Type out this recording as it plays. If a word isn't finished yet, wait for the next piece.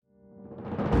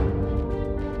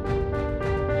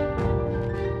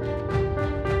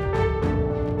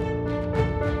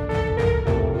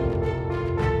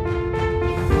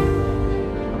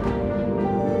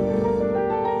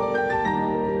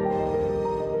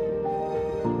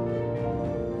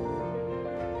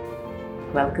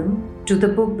Welcome to the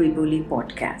BOOKBIBULI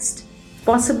podcast.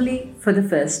 Possibly for the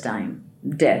first time,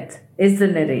 death is the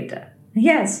narrator.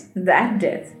 Yes, that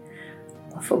death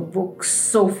of a book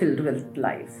so filled with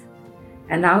life.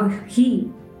 And now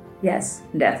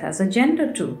death has a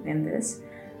gender too in this,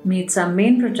 meets our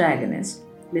main protagonist,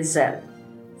 Lizelle,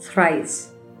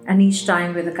 thrice, and each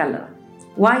time with a color.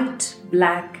 White,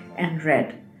 black, and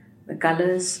red, the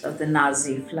colors of the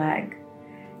Nazi flag.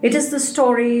 It is the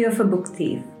story of a book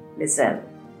thief, Lizelle,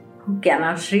 who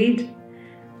cannot read.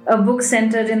 A book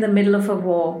centered in the middle of a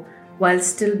war while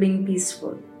still being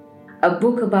peaceful. A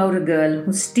book about a girl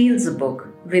who steals a book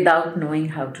without knowing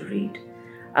how to read.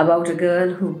 About a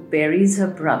girl who buries her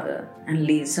brother and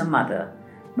leaves her mother,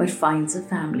 but finds a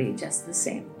family just the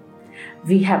same.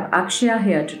 We have Akshaya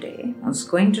here today, who's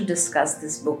going to discuss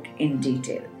this book in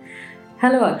detail.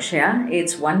 Hello Akshaya,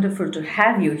 it's wonderful to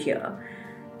have you here.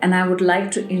 And I would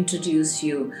like to introduce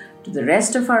you to the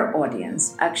rest of our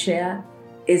audience. Akshaya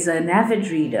is an avid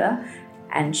reader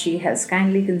and she has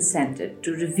kindly consented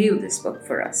to review this book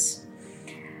for us.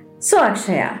 So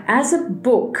Akshaya, as a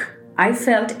book, I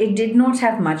felt it did not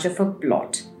have much of a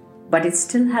plot, but it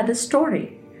still had a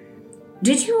story.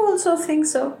 Did you also think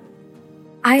so?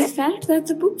 I felt that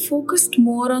the book focused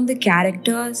more on the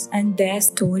characters and their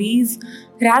stories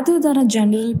rather than a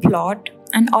general plot.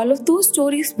 And all of those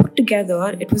stories put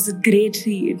together, it was a great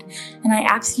read, and I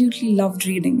absolutely loved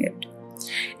reading it.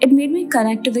 It made me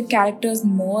connect to the characters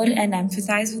more and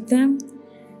empathize with them.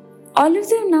 All of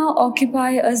them now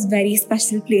occupy a very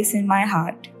special place in my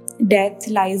heart. Death,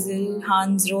 Liesel,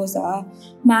 Hans, Rosa,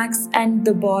 Max, and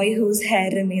the boy whose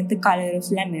hair remained the color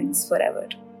of lemons forever.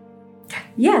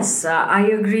 Yes, I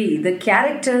agree. The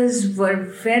characters were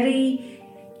very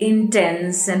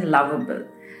intense and lovable.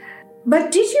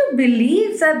 But did you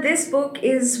believe that this book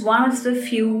is one of the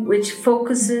few which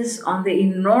focuses on the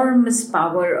enormous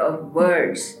power of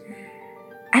words?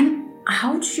 And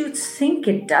how do you think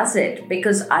it does it?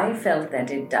 Because I felt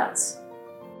that it does.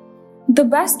 The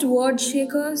best word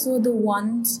shakers were the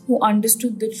ones who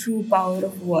understood the true power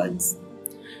of words.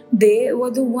 They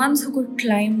were the ones who could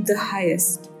climb the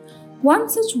highest. One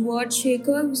such word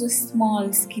shaker was a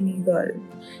small, skinny girl.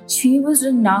 She was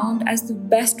renowned as the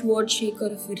best word shaker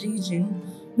of a region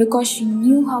because she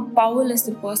knew how powerless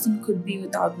a person could be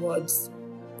without words.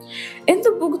 In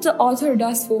the book, the author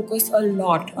does focus a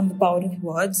lot on the power of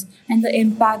words and the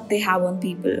impact they have on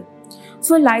people.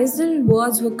 For Liesel,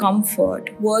 words were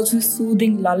comfort, words were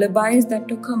soothing lullabies that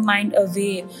took her mind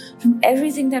away from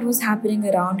everything that was happening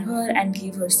around her and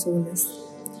gave her solace.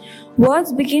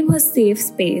 Words became her safe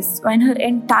space. When her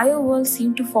entire world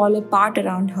seemed to fall apart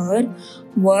around her,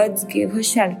 words gave her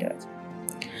shelter.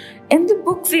 In the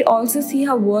book, we also see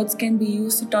how words can be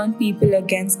used to turn people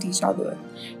against each other.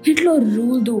 Hitler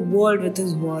ruled the world with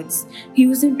his words. He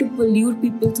used them to pollute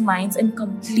people's minds and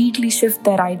completely shift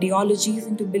their ideologies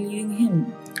into believing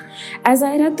him. As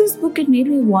I read this book, it made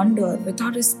me wonder,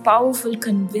 without his powerful,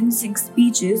 convincing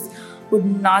speeches, would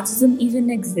Nazism even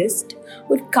exist?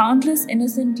 Would countless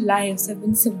innocent lives have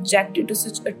been subjected to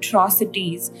such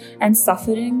atrocities and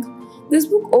suffering? This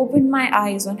book opened my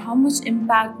eyes on how much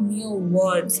impact mere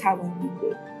words have on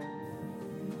people.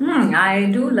 I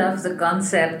do love the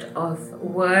concept of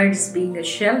words being a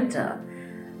shelter.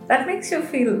 That makes you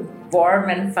feel warm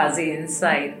and fuzzy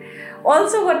inside.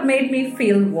 Also, what made me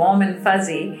feel warm and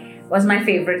fuzzy was my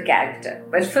favorite character.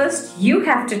 But first, you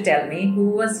have to tell me who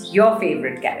was your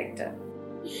favorite character.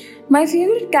 My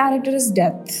favorite character is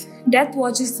Death. Death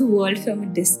watches the world from a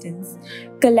distance,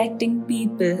 collecting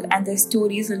people and their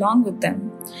stories along with them.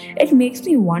 It makes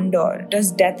me wonder,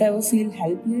 does Death ever feel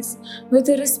helpless? With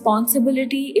a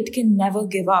responsibility it can never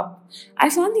give up. I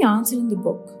found the answer in the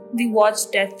book. We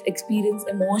watch Death experience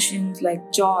emotions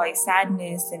like joy,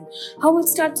 sadness, and how it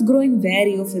starts growing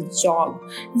weary of its job,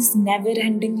 this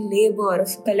never-ending labor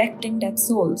of collecting dead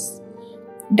souls.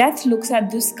 Death looks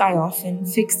at the sky often,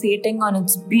 fixating on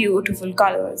its beautiful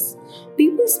colors.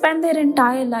 People spend their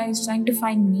entire lives trying to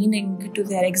find meaning to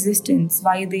their existence,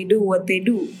 why they do what they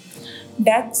do.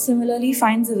 Death similarly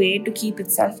finds a way to keep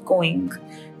itself going,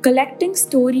 collecting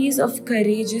stories of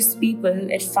courageous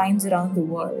people it finds around the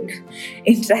world.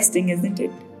 Interesting, isn't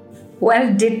it?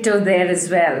 Well, ditto there as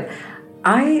well.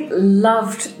 I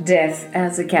loved Death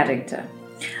as a character.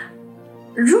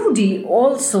 Rudy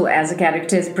also as a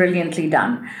character is brilliantly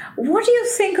done. What do you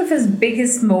think of his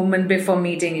biggest moment before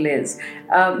meeting Liz?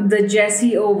 The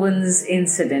Jesse Owens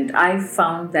incident. I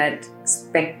found that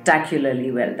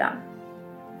spectacularly well done.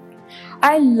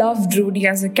 I loved Rudy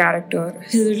as a character,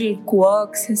 his little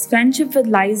quirks, his friendship with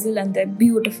Liesel and their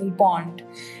beautiful bond.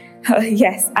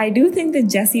 Yes, I do think the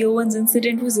Jesse Owens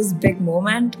incident was his big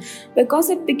moment because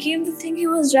it became the thing he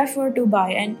was referred to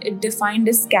by, and it defined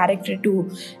his character too.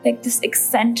 Like this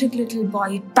eccentric little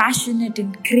boy, passionate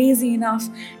and crazy enough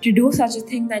to do such a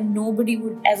thing that nobody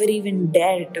would ever even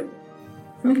dare to.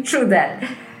 True that.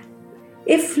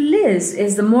 If Liz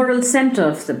is the moral center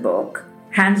of the book,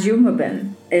 Hans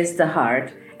Huberman is the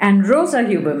heart, and Rosa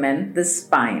Huberman the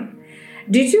spine.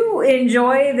 Did you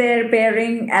enjoy their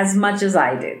pairing as much as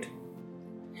I did?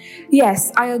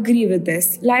 Yes, I agree with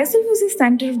this. Lysel was the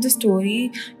center of the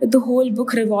story, with the whole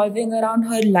book revolving around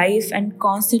her life and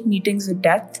constant meetings with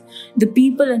death, the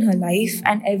people in her life,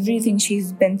 and everything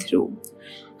she's been through.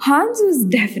 Hans was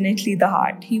definitely the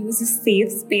heart. He was a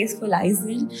safe space for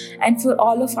Lysel and for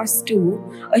all of us too,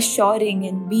 assuring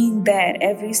and being there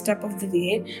every step of the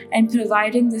way and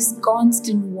providing this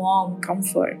constant warm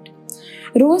comfort.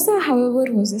 Rosa, however,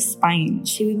 was a spine.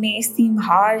 She may seem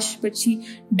harsh, but she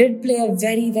did play a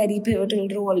very, very pivotal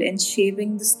role in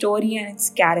shaping the story and its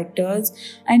characters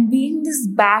and being this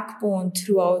backbone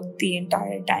throughout the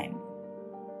entire time.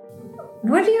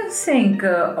 What do you think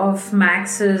of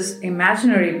Max's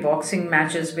imaginary boxing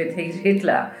matches with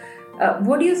Hitler?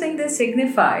 What do you think they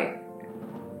signify?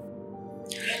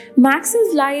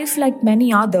 Max's life, like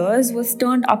many others, was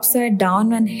turned upside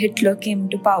down when Hitler came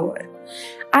to power.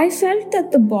 I felt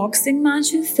that the boxing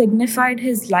matches signified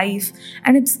his life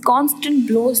and its constant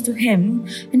blows to him,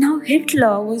 and how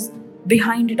Hitler was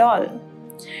behind it all.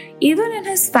 Even in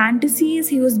his fantasies,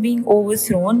 he was being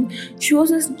overthrown,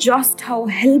 shows us just how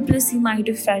helpless he might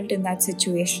have felt in that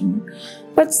situation.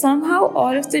 But somehow,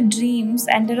 all of the dreams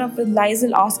ended up with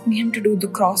Lysel asking him to do the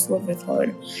crossword with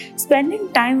her.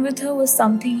 Spending time with her was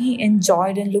something he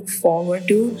enjoyed and looked forward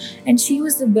to, and she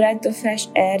was the breath of fresh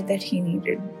air that he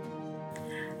needed.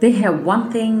 They have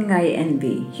one thing I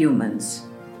envy: humans.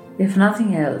 If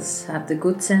nothing else, have the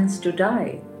good sense to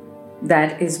die.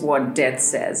 That is what death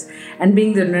says. And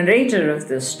being the narrator of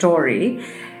the story,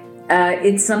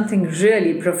 it's something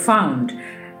really profound.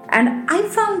 And I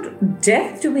found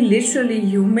death to be literally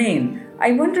humane.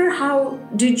 I wonder, how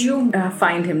did you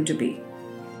find him to be?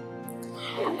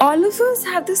 All of us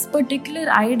have this particular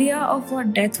idea of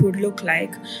what death would look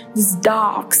like. This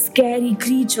dark, scary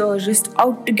creature just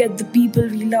out to get the people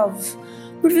we love.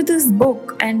 But with this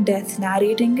book and death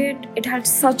narrating it, it had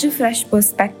such a fresh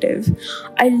perspective.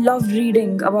 I loved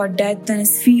reading about death and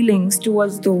his feelings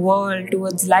towards the world,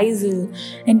 towards Lysel,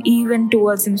 and even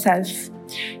towards himself.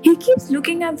 He keeps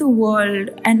looking at the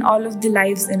world and all of the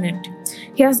lives in it.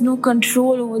 He has no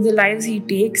control over the lives he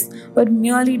takes, but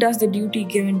merely does the duty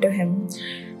given to him.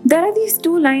 There are these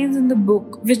two lines in the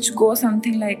book which go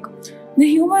something like, "The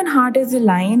human heart is a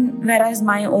line, whereas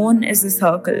my own is a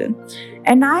circle.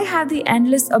 And I have the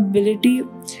endless ability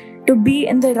to be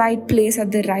in the right place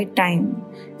at the right time.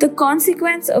 The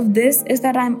consequence of this is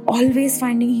that I'm always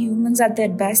finding humans at their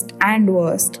best and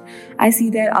worst. I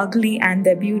see their ugly and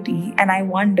their beauty, and I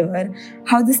wonder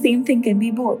how the same thing can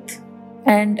be both."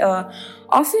 And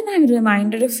often I'm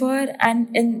reminded of her, and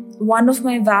in one of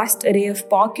my vast array of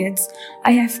pockets,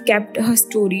 I have kept her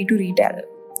story to retell.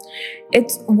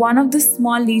 It's one of the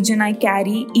small legion I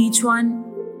carry, each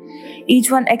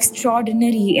one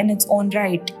extraordinary in its own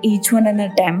right, each one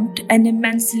an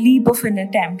immense leap of an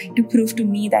attempt to prove to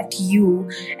me that you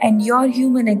and your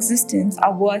human existence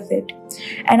are worth it.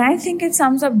 And I think it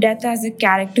sums up death as a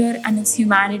character and its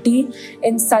humanity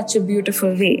in such a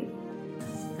beautiful way.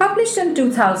 Published in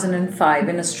 2005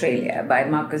 in Australia by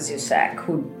Markus Zusak,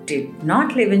 who did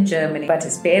not live in Germany but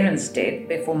his parents did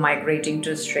before migrating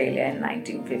to Australia in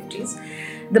 1950s,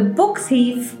 the book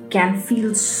Thief can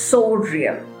feel so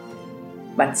real.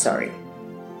 But sorry,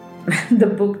 the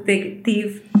book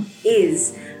Thief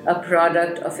is a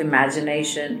product of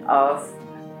imagination of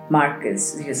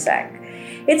Markus Zusak.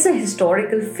 It's a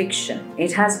historical fiction.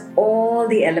 It has all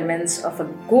the elements of a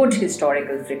good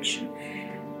historical fiction.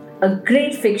 A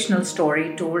great fictional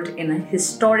story told in a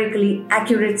historically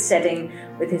accurate setting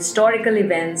with historical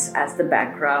events as the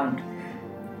background.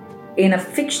 In a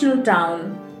fictional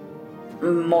town,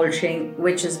 Molching,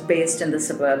 which is based in the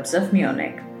suburbs of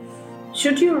Munich.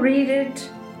 Should you read it?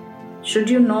 Should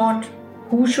you not?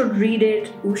 Who should read it?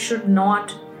 Who should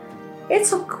not?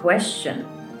 It's a question.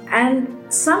 And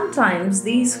sometimes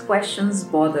these questions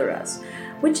bother us,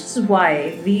 which is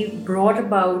why we brought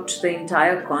about the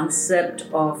entire concept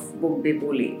of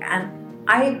BOOKBIBULI. And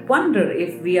I wonder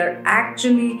if we are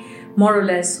actually more or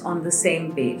less on the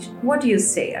same page. What do you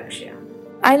say, Akshaya?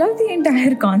 I love the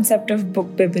entire concept of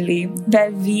BOOKBIBULI, where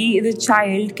we, the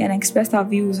child, can express our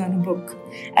views on a book.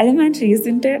 Elementary,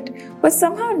 isn't it? But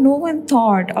somehow no one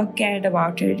thought or cared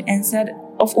about it. Instead,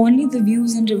 of only the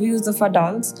views and reviews of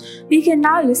adults, we can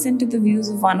now listen to the views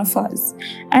of one of us.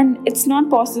 And it's not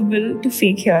possible to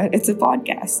fake here, it's a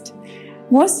podcast.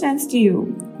 More strength to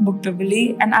you,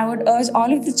 BOOKBIBULI, and I would urge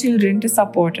all of the children to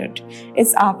support it.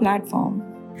 It's our platform.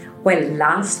 Well,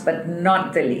 last but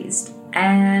not the least,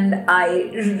 and I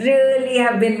really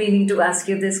have been meaning to ask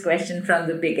you this question from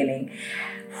the beginning.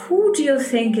 Who do you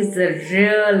think is the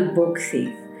real book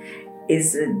thief?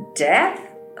 Is it Death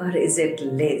or is it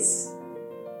Liz?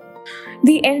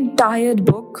 The entire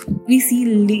book, we see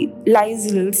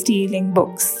Lizel stealing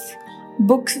books.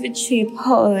 Books which shape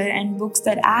her and books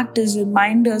that act as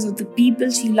reminders of the people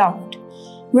she loved.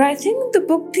 But I think the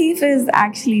book thief is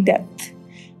actually Death.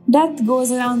 Death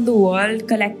goes around the world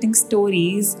collecting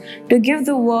stories to give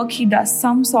the work he does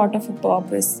some sort of a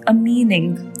purpose, a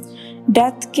meaning.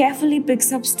 Death carefully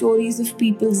picks up stories of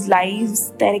people's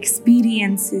lives, their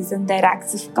experiences, and their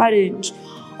acts of courage,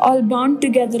 all bound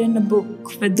together in a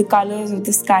book with the colors of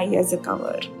the sky as a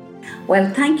cover.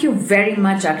 Well, thank you very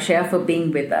much, Akshaya, for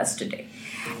being with us today.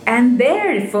 And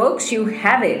there, folks, you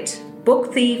have it.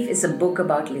 Book Thief is a book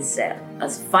about Lizelle, a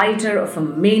fighter of a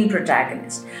main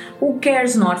protagonist who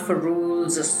cares not for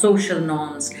rules or social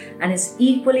norms and is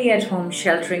equally at home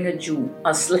sheltering a Jew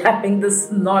or slapping the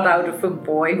snot out of a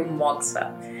boy who mocks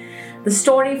her. The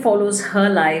story follows her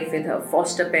life with her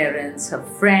foster parents, her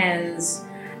friends,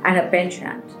 and her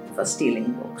penchant for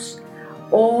stealing books.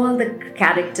 All the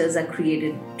characters are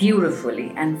created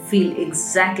beautifully and feel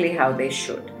exactly how they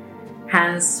should.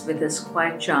 Hans with his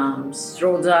quiet charms,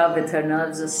 Rhoda with her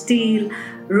nerves of steel,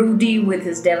 Rudy with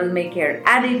his devil-may-care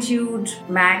attitude,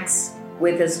 Max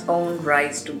with his own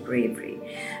rise to bravery.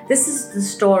 This is the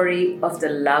story of the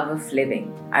love of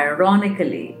living,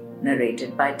 ironically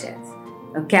narrated by Death,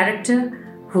 a character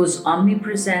who's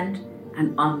omnipresent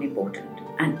and omnipotent.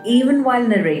 And even while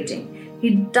narrating,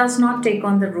 he does not take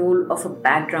on the role of a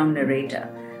background narrator,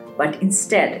 but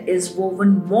instead is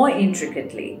woven more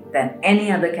intricately than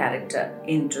any other character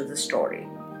into the story.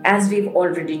 As we've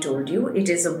already told you, it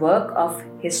is a work of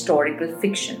historical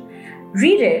fiction.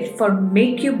 Read it for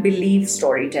make-you-believe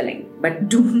storytelling, but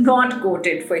do not quote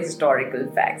it for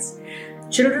historical facts.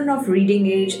 Children of reading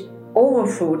age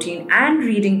over 14 and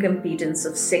reading competence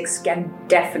of 6 can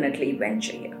definitely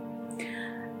venture here.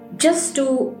 Just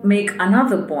to make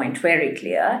another point very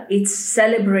clear, it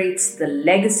celebrates the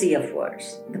legacy of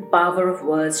words, the power of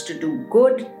words to do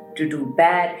good, to do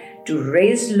bad, to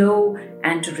raise low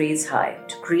and to raise high,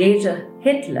 to create a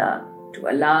Hitler,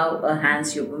 to allow a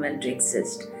Hans Huberman to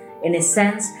exist. In a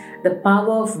sense, the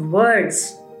power of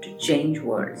words to change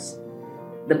worlds.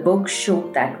 The book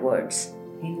showed that words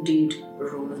indeed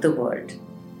rule the world.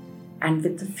 And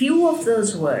with a few of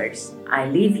those words, I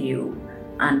leave you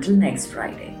until next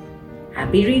Friday.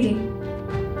 Happy reading!